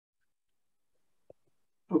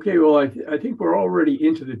Okay, well, I think we're already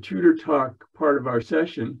into the tutor talk part of our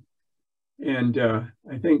session. And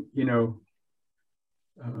I think,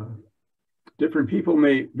 uh, different people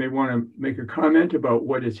may want to make a comment about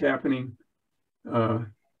what is happening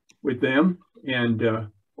with them and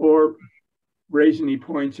or raise any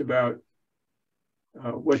points about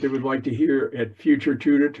what they would like to hear at future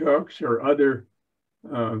tutor talks or other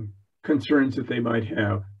concerns that they might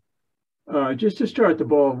have. Just to start the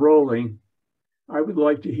ball rolling, I would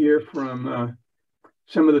like to hear from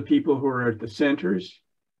some of the people who are at the centers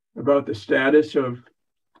about the status of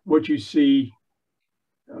what you see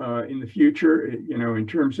in the future, in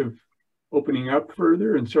terms of opening up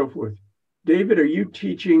further and so forth. David, are you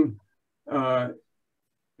teaching at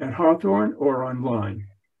Hawthorne or online?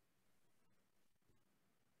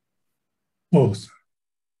 Both.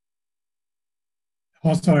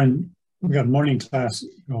 Hawthorne, we've got morning class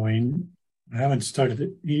going. I haven't started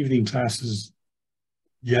the evening classes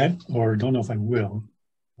yet, or don't know if I will.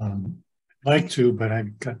 I'd like to, but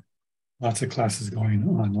I've got lots of classes going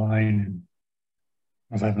online, and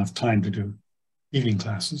if I have enough time to do evening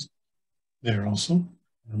classes there also.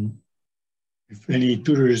 If any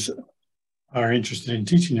tutors are interested in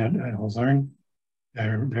teaching at Hawthorne,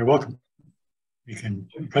 they're welcome. We can,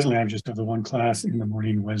 presently I just have the one class in the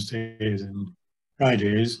morning, Wednesdays and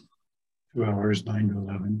Fridays, 2 hours, 9 to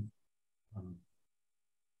 11.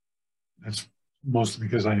 That's mostly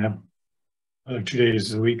because I have 2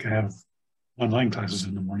 days a week, I have online classes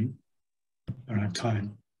in the morning. I don't have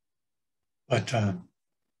time. But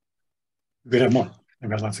we could have more. I've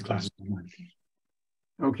got lots of classes in the morning.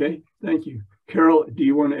 Okay, thank you. Carol, do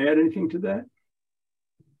you want to add anything to that?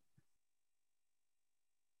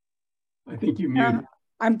 I think you muted.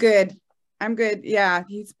 I'm good. I'm good. Yeah,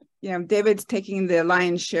 David's taking the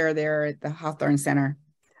lion's share there at the Hawthorne Center.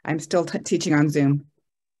 I'm still teaching on Zoom.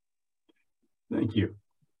 Thank you.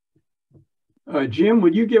 Jim,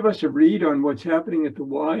 would you give us a read on what's happening at the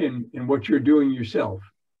Y and what you're doing yourself?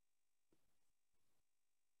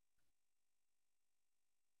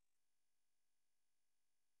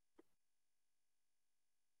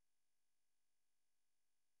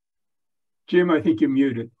 Jim, I think you're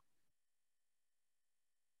muted.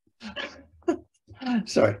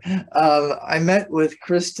 Sorry. I met with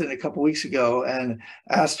Kristen a couple weeks ago and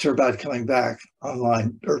asked her about coming back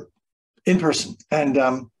online or in person.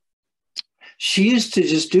 And she used to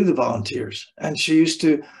just do the volunteers, and she used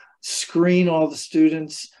to screen all the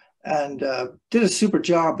students and did a super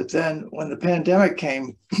job. But then when the pandemic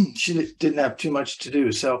came, she didn't have too much to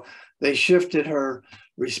do. So they shifted her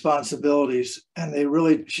responsibilities, and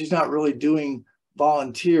she's not really doing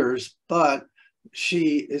volunteers, but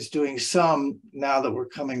she is doing some now that we're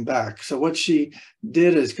coming back. So what she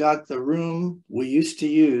did is got the room we used to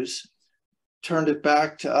use, turned it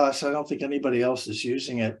back to us. I don't think anybody else is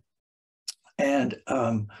using it. And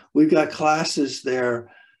we've got classes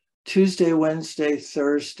there Tuesday, Wednesday,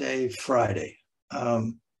 Thursday, Friday.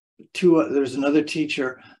 There's another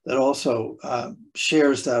teacher that also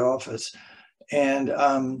shares that office.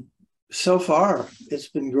 And so far, it's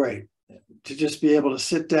been great to just be able to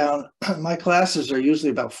sit down. My classes are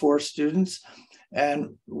usually about 4 students,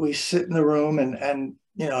 and we sit in the room, and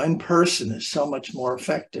in person is so much more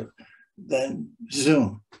effective than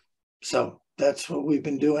Zoom. So that's what we've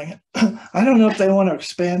been doing. I don't know if they want to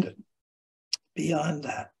expand it beyond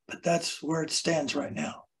that, but that's where it stands right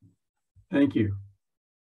now. Thank you.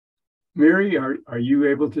 Mary, are you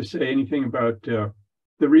able to say anything about the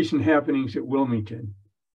recent happenings at Wilmington?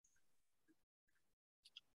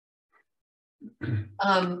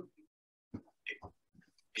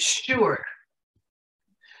 Sure.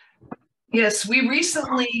 Yes, we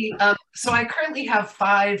recently, so I currently have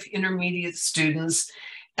 5 intermediate students,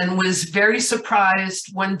 and was very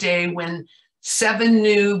surprised one day when 7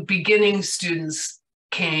 new beginning students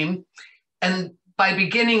came. And by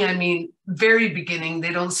beginning, I mean very beginning.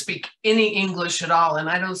 They don't speak any English at all, and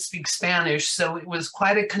I don't speak Spanish. So it was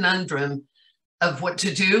quite a conundrum of what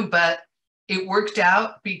to do, but it worked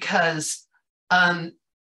out because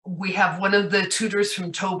we have one of the tutors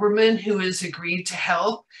from Toberman who has agreed to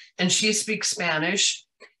help, and she speaks Spanish.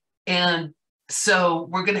 And so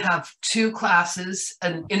we're going to have 2 classes,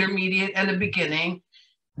 an intermediate and a beginning.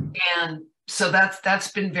 And so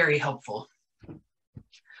that's been very helpful.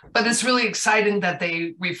 But it's really exciting that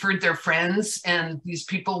they referred their friends, and these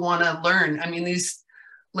people want to learn. I mean, these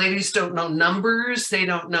ladies don't know numbers. They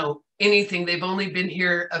don't know anything. They've only been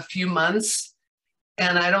here a few months,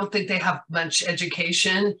 and I don't think they have much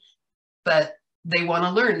education, but they want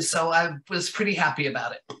to learn. So I was pretty happy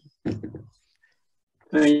about it.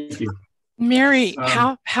 Thank you. Mary,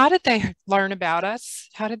 how did they learn about us?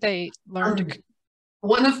 How did they learn to?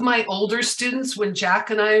 one of my older students, when Jack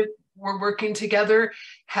and I were working together,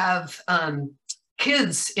 have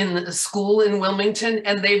kids in the school in Wilmington,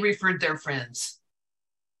 and they referred their friends.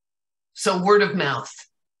 So word of mouth,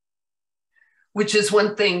 which is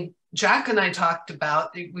one thing Jack and I talked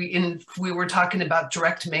about. We were talking about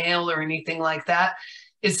direct mail or anything like that.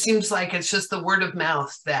 It seems like it's just the word of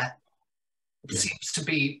mouth that seems to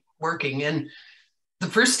be working. And the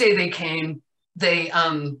first day they came, they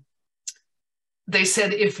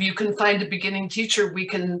said, if you can find a beginning teacher, we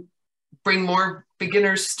can bring more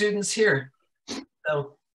beginner students here.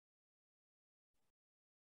 So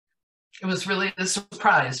it was really a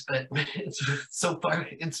surprise, but it's so far,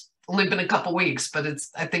 it's only been a couple weeks, but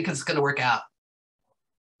I think it's going to work out.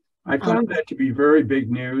 I found that to be very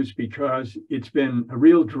big news because it's been a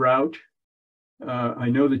real drought. I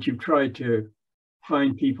know that you've tried to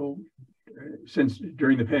find people since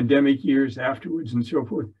during the pandemic years afterwards and so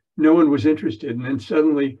forth. No one was interested. And then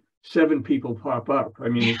suddenly 7 people pop up. I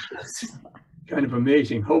mean, it's kind of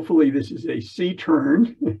amazing. Hopefully this is a C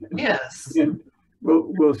turn. Yes. And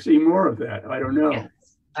we'll see more of that. I don't know. Yes.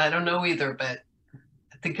 I don't know either, but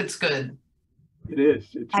I think it's good. It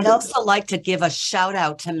is. I'd also like to give a shout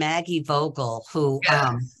out to Maggie Vogel, who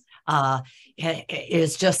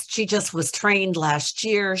she just was trained last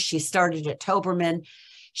year. She started at Toberman.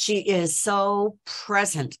 She is so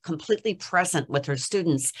present, completely present with her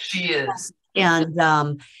students. She is.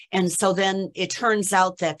 And so then it turns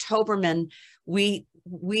out that Toberman, we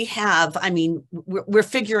have, I mean, we're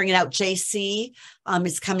figuring it out. JC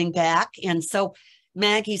is coming back. And so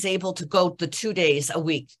Maggie's able to go the 2 days a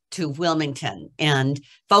week to Wilmington and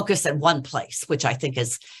focus at one place, which I think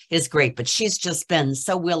is great. But she's just been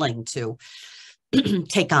so willing to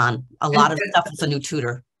take on a lot of stuff as a new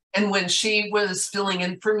tutor. And when she was filling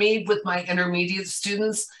in for me with my intermediate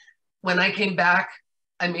students, when I came back,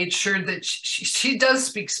 I made sure that she does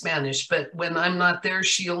speak Spanish, but when I'm not there,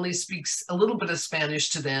 she only speaks a little bit of Spanish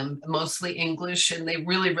to them, mostly English, and they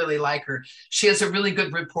really, really like her. She has a really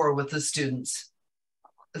good rapport with the students.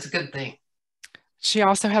 It's a good thing. She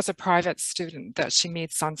also has a private student that she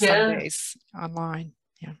meets on Sundays online.